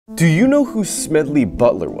Do you know who Smedley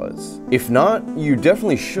Butler was? If not, you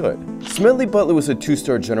definitely should. Smedley Butler was a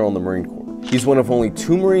two-star general in the Marine Corps. He's one of only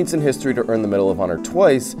 2 Marines in history to earn the Medal of Honor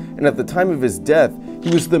twice, and at the time of his death, he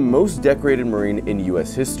was the most decorated Marine in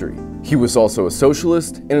US history. He was also a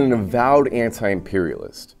socialist and an avowed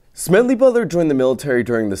anti-imperialist. Smedley Butler joined the military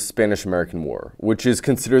during the Spanish-American War, which is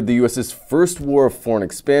considered the US's first war of foreign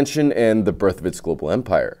expansion and the birth of its global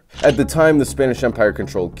empire. At the time, the Spanish Empire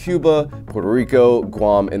controlled Cuba, Puerto Rico,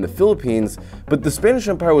 Guam, and the Philippines, but the Spanish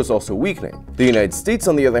Empire was also weakening. The United States,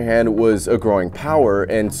 on the other hand, was a growing power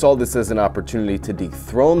and saw this as an opportunity to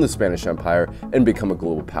dethrone the Spanish Empire and become a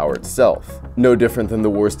global power itself. No different than the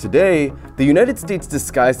wars today, the United States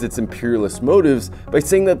disguised its imperialist motives by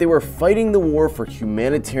saying that they were fighting the war for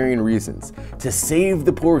humanitarian reasons, to save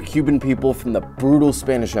the poor Cuban people from the brutal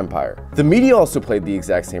Spanish Empire. The media also played the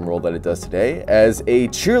exact same role that it does today as a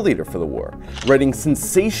cheerleader for the war, writing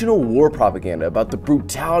sensational war propaganda about the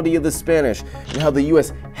brutality of the Spanish and how the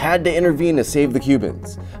US had to intervene to save the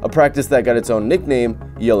Cubans, a practice that got its own nickname,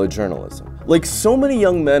 yellow journalism. Like so many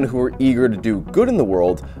young men who were eager to do good in the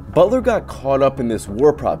world, Butler got caught up in this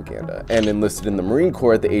war propaganda and enlisted in the Marine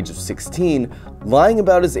Corps at the age of 16, lying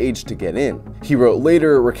about his age to get in. He wrote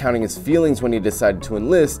later, recounting his feelings when he decided to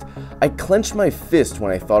enlist, "I clenched my fist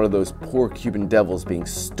when I thought of those poor Cuban devils being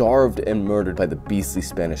starved and murdered by the beastly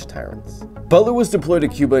Spanish tyrants." Butler was deployed to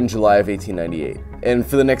Cuba in July of 1898, and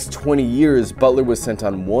for the next 20 years, Butler was sent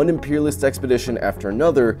on one imperialist expedition after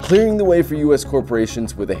another, clearing the way for US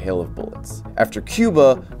corporations with a hail of bullets. After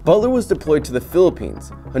Cuba, Butler was deployed to the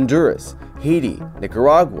Philippines, Honduras, Haiti,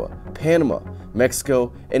 Nicaragua, Panama,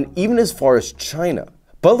 Mexico, and even as far as China.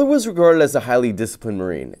 Butler was regarded as a highly disciplined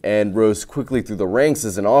Marine and rose quickly through the ranks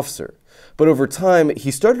as an officer. But over time,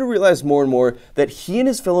 he started to realize more and more that he and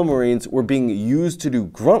his fellow Marines were being used to do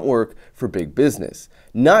grunt work for big business,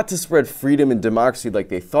 not to spread freedom and democracy like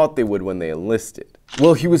they thought they would when they enlisted.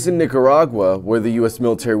 While he was in Nicaragua, where the US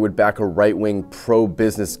military would back a right-wing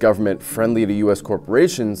pro-business government friendly to US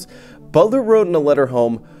corporations, Butler wrote in a letter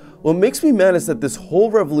home, "What makes me mad is that this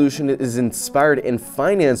whole revolution is inspired and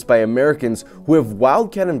financed by Americans who have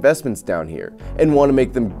wildcat investments down here and want to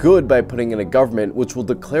make them good by putting in a government which will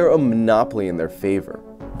declare a monopoly in their favor."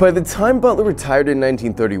 By the time Butler retired in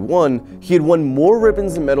 1931, he had won more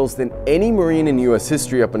ribbons and medals than any Marine in US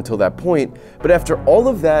history up until that point, but after all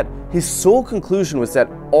of that, his sole conclusion was that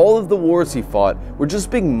all of the wars he fought were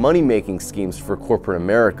just big money-making schemes for corporate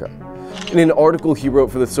America. In an article he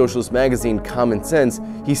wrote for the socialist magazine Common Sense,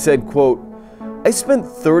 he said, quote, "I spent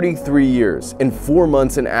 33 years and 4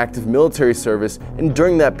 months in active military service, and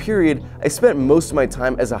during that period, I spent most of my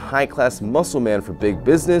time as a high-class muscle man for big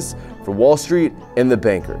business, for Wall Street, and the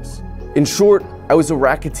bankers. In short, I was a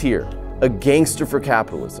racketeer, a gangster for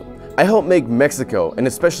capitalism. I helped make Mexico, and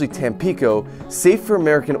especially Tampico, safe for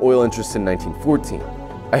American oil interests in 1914.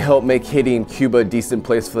 I helped make Haiti and Cuba a decent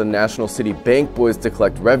place for the National City Bank boys to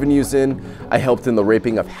collect revenues in. I helped in the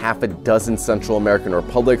raping of half a dozen Central American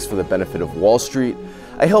republics for the benefit of Wall Street.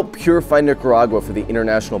 I helped purify Nicaragua for the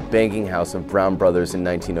international banking house of Brown Brothers in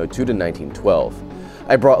 1902 to 1912.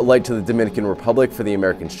 I brought light to the Dominican Republic for the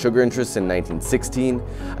American sugar interests in 1916.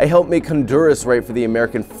 I helped make Honduras right for the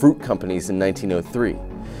American fruit companies in 1903.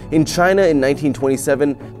 In China in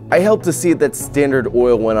 1927, I helped to see that Standard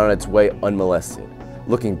Oil went on its way unmolested.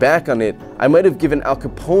 Looking back on it, I might have given Al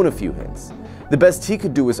Capone a few hints. The best he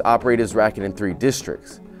could do was operate his racket in 3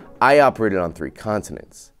 districts. I operated on 3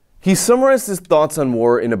 continents." He summarized his thoughts on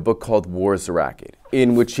war in a book called War is a Racket,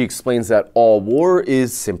 in which he explains that all war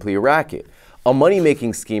is simply a racket, a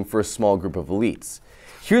money-making scheme for a small group of elites.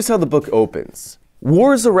 Here's how the book opens.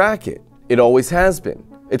 "War is a racket. It always has been.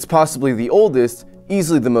 It's possibly the oldest,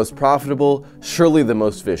 easily the most profitable, surely the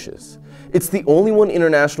most vicious. It's the only one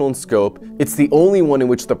international in scope, it's the only one in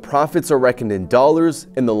which the profits are reckoned in dollars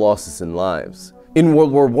and the losses in lives. In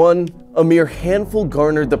World War I, a mere handful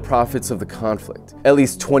garnered the profits of the conflict. At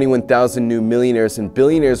least 21,000 new millionaires and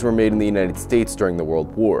billionaires were made in the United States during the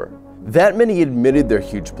World War. That many admitted their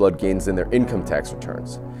huge blood gains in their income tax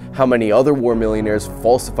returns. How many other war millionaires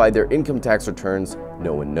falsified their income tax returns,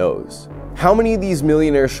 no one knows. How many of these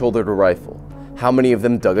millionaires shouldered a rifle? How many of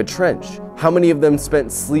them dug a trench? How many of them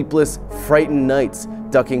spent sleepless, frightened nights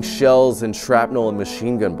ducking shells and shrapnel and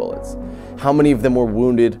machine gun bullets? How many of them were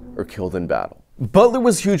wounded or killed in battle? Butler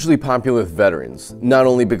was hugely popular with veterans, not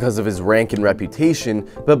only because of his rank and reputation,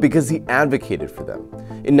 but because he advocated for them.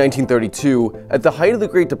 In 1932, at the height of the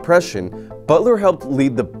Great Depression, Butler helped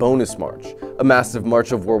lead the Bonus March, a massive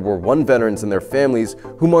march of World War I veterans and their families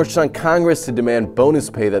who marched on Congress to demand bonus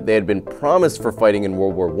pay that they had been promised for fighting in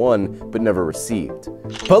World War I but never received.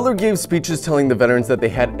 Butler gave speeches telling the veterans that they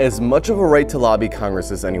had as much of a right to lobby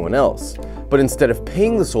Congress as anyone else. But instead of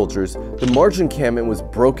paying the soldiers, the march encampment was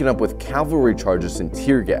broken up with cavalry charges and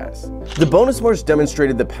tear gas. The Bonus March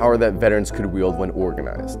demonstrated the power that veterans could wield when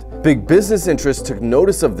organized. Big business interests took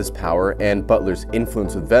notice of this power and Butler's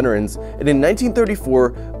influence with veterans, and in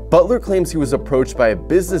 1934, Butler claims he was approached by a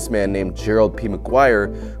businessman named Gerald P.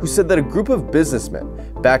 McGuire, who said that a group of businessmen,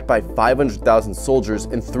 backed by 500,000 soldiers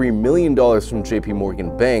and $3 million from JP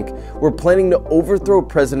Morgan Bank, were planning to overthrow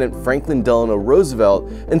President Franklin Delano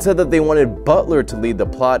Roosevelt, and said that they wanted Butler to lead the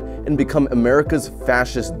plot and become America's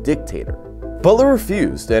fascist dictator. Butler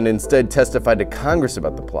refused and instead testified to Congress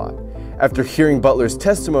about the plot. After hearing Butler's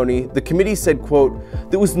testimony, the committee said, quote,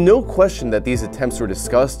 "There was no question that these attempts were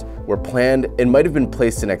discussed, were planned, and might have been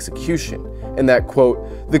placed in execution," and that, quote,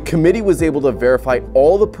 "the committee was able to verify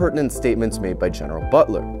all the pertinent statements made by General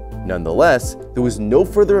Butler." Nonetheless, there was no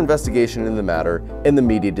further investigation into the matter, and the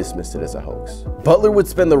media dismissed it as a hoax. Butler would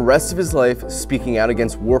spend the rest of his life speaking out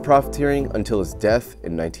against war profiteering until his death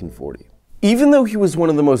in 1940. Even though he was one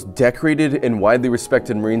of the most decorated and widely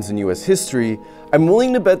respected Marines in US history, I'm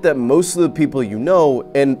willing to bet that most of the people you know,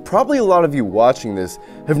 and probably a lot of you watching this,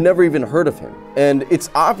 have never even heard of him. And it's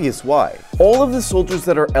obvious why. All of the soldiers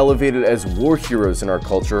that are elevated as war heroes in our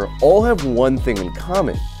culture all have one thing in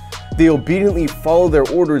common. They obediently follow their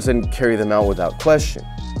orders and carry them out without question.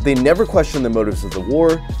 They never question the motives of the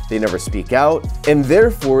war, they never speak out, and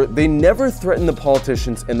therefore they never threaten the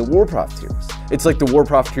politicians and the war profiteers. It's like the war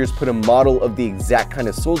profiteers put a model of the exact kind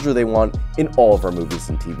of soldier they want in all of our movies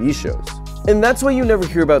and TV shows. And that's why you never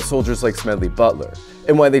hear about soldiers like Smedley Butler,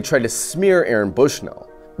 and why they try to smear Aaron Bushnell.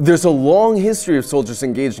 There's a long history of soldiers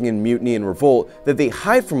engaging in mutiny and revolt that they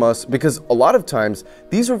hide from us because a lot of times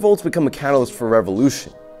these revolts become a catalyst for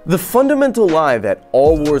revolution. The fundamental lie that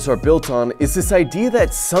all wars are built on is this idea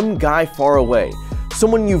that some guy far away,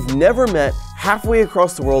 someone you've never met halfway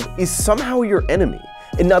across the world, is somehow your enemy,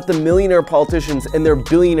 and not the millionaire politicians and their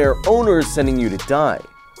billionaire owners sending you to die.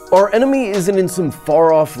 Our enemy isn't in some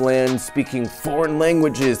far-off land speaking foreign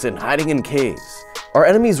languages and hiding in caves. Our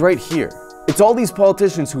enemy's right here. It's all these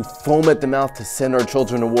politicians who foam at the mouth to send our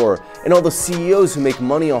children to war, and all the CEOs who make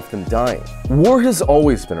money off them dying. War has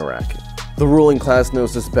always been a racket. The ruling class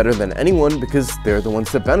knows this better than anyone because they're the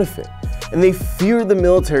ones that benefit. And they fear the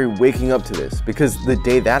military waking up to this because the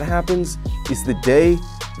day that happens is the day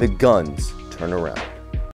the guns turn around.